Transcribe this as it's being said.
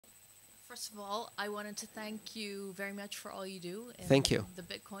First of all, I wanted to thank you very much for all you do in Thank you. the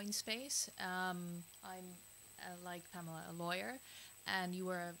Bitcoin space. I'm, like Pamela, a lawyer, and you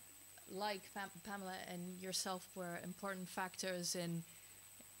were, like Pamela and yourself, were important factors in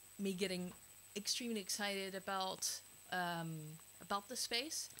me getting extremely excited about the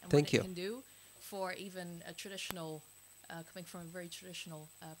space and Thank what you. it can do for even a traditional, coming from a very traditional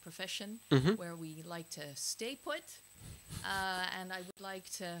profession Mhm. where we like to stay put. And I would like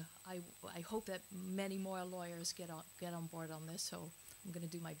to. I hope that many more lawyers get on board on this. So I'm going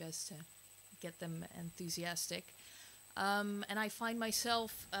to do my best to get them enthusiastic. And I find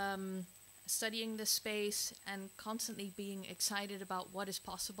myself studying this space and constantly being excited about what is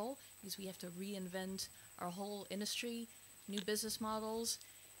possible, because we have to reinvent our whole industry, new business models.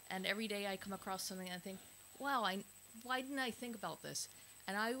 And every day I come across something and I think, wow, why didn't I think about this?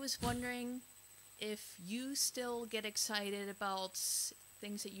 And I was wondering if you still get excited about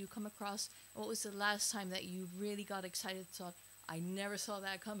things that you come across. What was the last time that you really got excited, thought, I never saw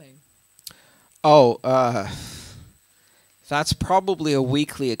that coming? Oh, that's probably a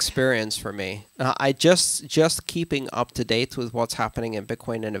weekly experience for me. I just keeping up to date with what's happening in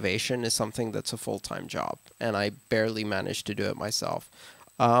Bitcoin innovation is something that's a full-time job, and I barely manage to do it myself.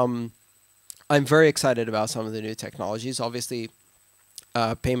 I'm very excited about some of the new technologies. Obviously,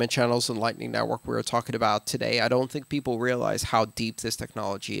 payment channels and Lightning Network we were talking about today. I don't think people realize how deep this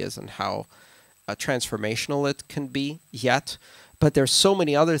technology is and how transformational it can be yet. But there's so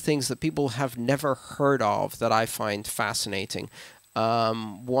many other things that people have never heard of that I find fascinating.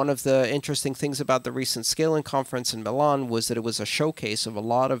 One of the interesting things about the recent scaling conference in Milan was that it was a showcase of a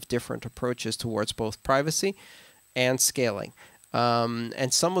lot of different approaches towards both privacy and scaling.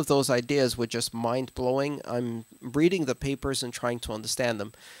 And some of those ideas were just mind-blowing. I'm reading the papers and trying to understand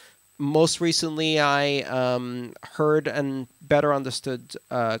them. Most recently, I heard and better understood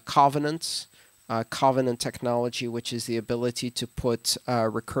covenants. Covenant technology, which is the ability to put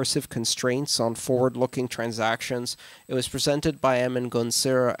recursive constraints on forward-looking transactions. It was presented by Emin Gün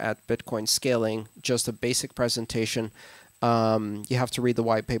Sirer at Bitcoin Scaling, just a basic presentation. You have to read the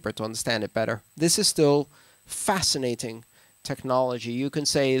white paper to understand it better. This is still fascinating technology. You can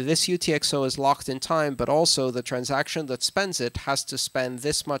say this UTXO is locked in time, but also the transaction that spends it has to spend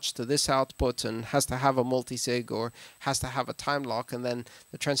this much to this output and has to have a multi-sig or has to have a time lock, and then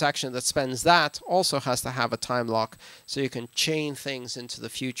the transaction that spends that also has to have a time lock, so you can chain things into the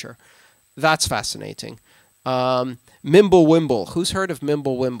future. That's fascinating. MimbleWimble. Who's heard of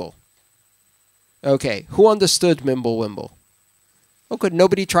MimbleWimble? Okay, who understood MimbleWimble? Oh, good.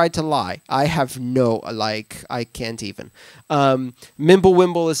 Nobody tried to lie. I have no, I can't even.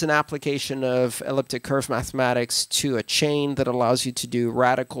 MimbleWimble is an application of elliptic curve mathematics to a chain that allows you to do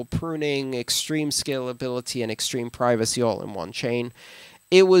radical pruning, extreme scalability, and extreme privacy all in one chain.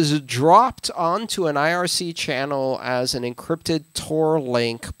 It was dropped onto an IRC channel as an encrypted Tor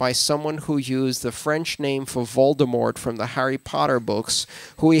link by someone who used the French name for Voldemort from the Harry Potter books,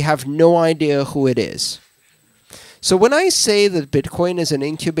 who we have no idea who it is. So when I say that Bitcoin is an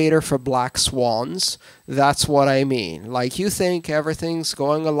incubator for black swans, that's what I mean. Like, you think everything's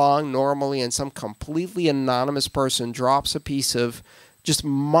going along normally and some completely anonymous person drops a piece of just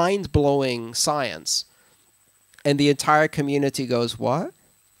mind-blowing science, and the entire community goes, what?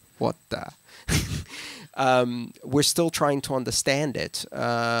 What the? We're still trying to understand it.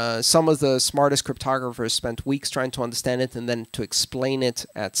 Some of the smartest cryptographers spent weeks trying to understand it and then to explain it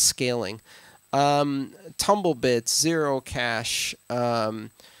at scaling. TumbleBit, ZeroCash,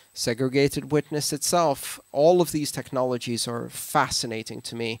 Segregated Witness itself, all of these technologies are fascinating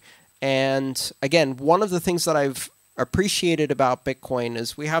to me. And again, one of the things that I've appreciated about Bitcoin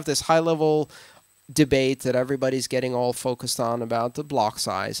is we have this high-level debate that everybody's getting all focused on about the block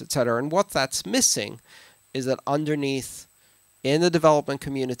size, etc. And what that's missing is that underneath, in the development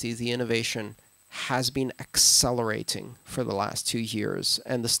community, the innovation has been accelerating for the last 2 years.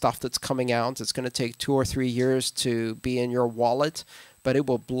 And the stuff that's coming out, it's going to take 2 or 3 years to be in your wallet, but it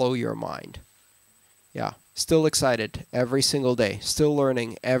will blow your mind. Yeah, still excited every single day. Still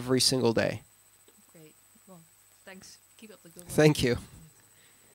learning every single day. Great. Well, thanks. Keep up the good work. Thank you.